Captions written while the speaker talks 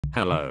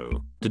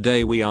Hello,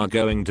 today we are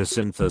going to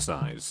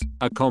synthesize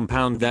a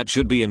compound that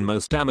should be in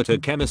most amateur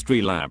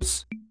chemistry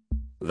labs.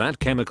 That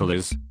chemical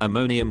is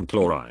ammonium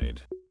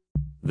chloride.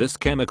 This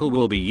chemical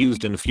will be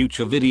used in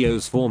future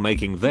videos for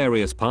making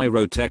various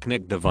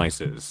pyrotechnic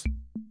devices,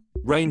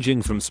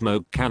 ranging from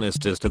smoke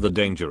canisters to the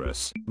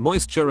dangerous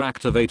moisture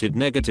activated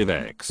negative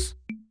X.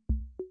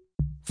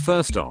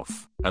 First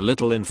off, a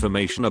little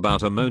information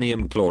about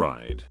ammonium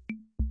chloride.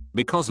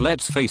 Because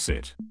let's face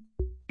it,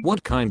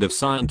 what kind of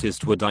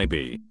scientist would I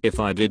be if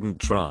I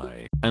didn't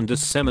try and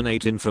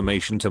disseminate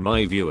information to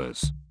my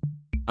viewers?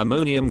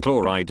 Ammonium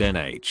chloride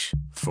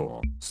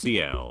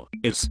NH4Cl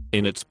is,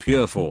 in its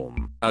pure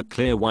form, a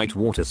clear white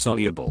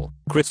water-soluble,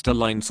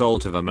 crystalline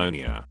salt of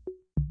ammonia.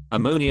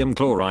 Ammonium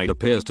chloride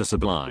appears to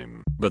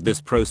sublime, but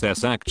this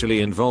process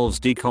actually involves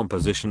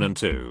decomposition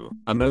into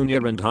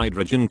ammonia and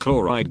hydrogen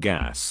chloride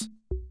gas.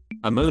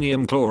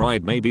 Ammonium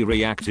chloride may be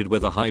reacted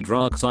with a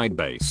hydroxide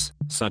base,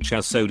 such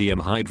as sodium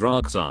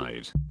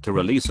hydroxide, to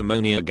release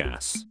ammonia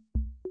gas.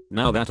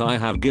 Now that I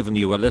have given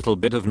you a little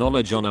bit of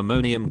knowledge on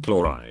ammonium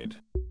chloride,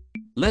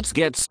 let's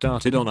get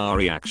started on our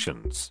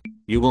reactions.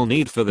 You will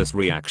need for this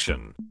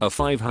reaction a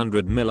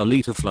 500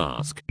 ml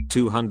flask,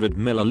 200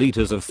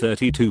 ml of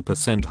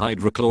 32%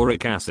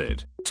 hydrochloric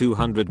acid,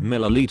 200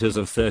 ml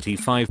of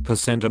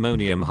 35%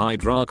 ammonium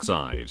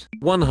hydroxide,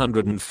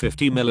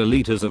 150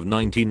 ml of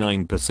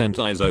 99%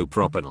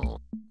 isopropanol.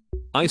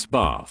 Ice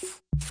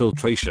bath,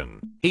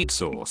 filtration, heat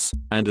source,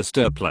 and a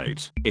stir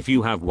plate if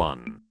you have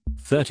one.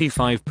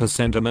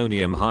 35%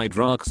 ammonium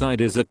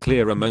hydroxide is a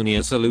clear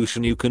ammonia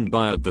solution you can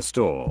buy at the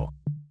store.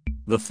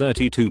 The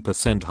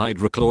 32%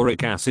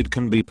 hydrochloric acid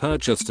can be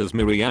purchased as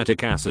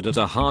muriatic acid at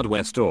a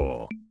hardware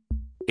store.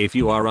 If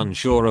you are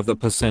unsure of the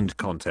percent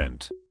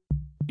content,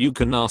 you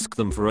can ask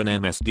them for an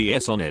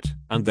MSDS on it,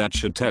 and that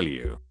should tell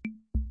you.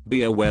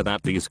 Be aware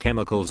that these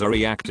chemicals are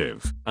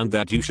reactive, and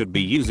that you should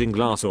be using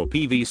glass or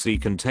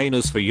PVC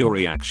containers for your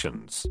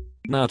reactions.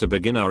 Now to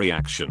begin our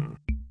reaction.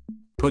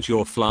 Put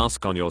your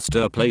flask on your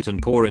stir plate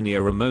and pour in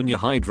your ammonia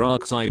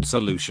hydroxide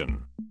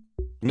solution.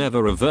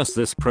 Never reverse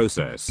this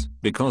process,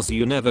 because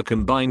you never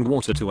combine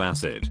water to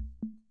acid.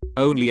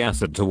 Only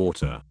acid to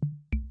water.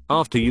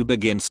 After you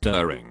begin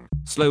stirring,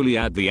 slowly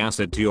add the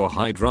acid to your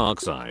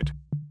hydroxide.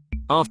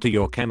 After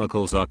your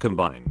chemicals are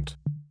combined,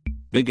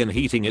 begin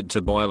heating it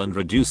to boil and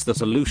reduce the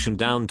solution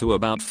down to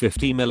about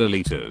 50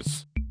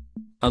 milliliters.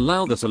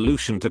 Allow the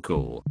solution to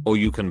cool, or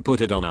you can put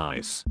it on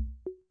ice.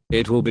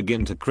 It will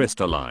begin to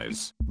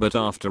crystallize, but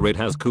after it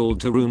has cooled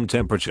to room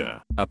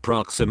temperature,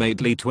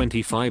 approximately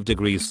 25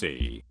 degrees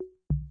C.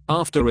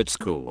 After it's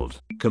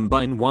cooled,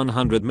 combine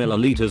 100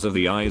 ml of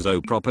the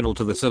isopropanol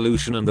to the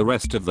solution and the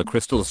rest of the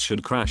crystals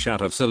should crash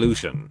out of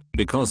solution,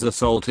 because the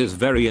salt is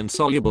very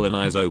insoluble in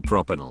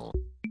isopropanol.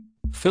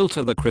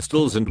 Filter the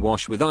crystals and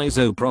wash with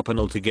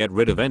isopropanol to get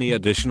rid of any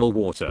additional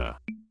water.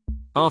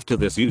 After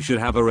this you should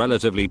have a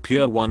relatively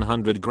pure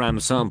 100 gram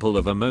sample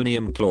of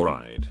ammonium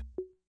chloride.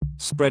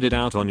 Spread it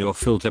out on your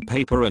filter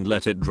paper and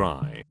let it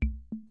dry.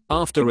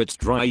 After it's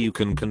dry you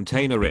can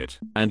container it,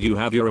 and you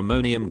have your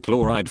ammonium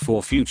chloride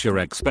for future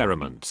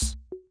experiments.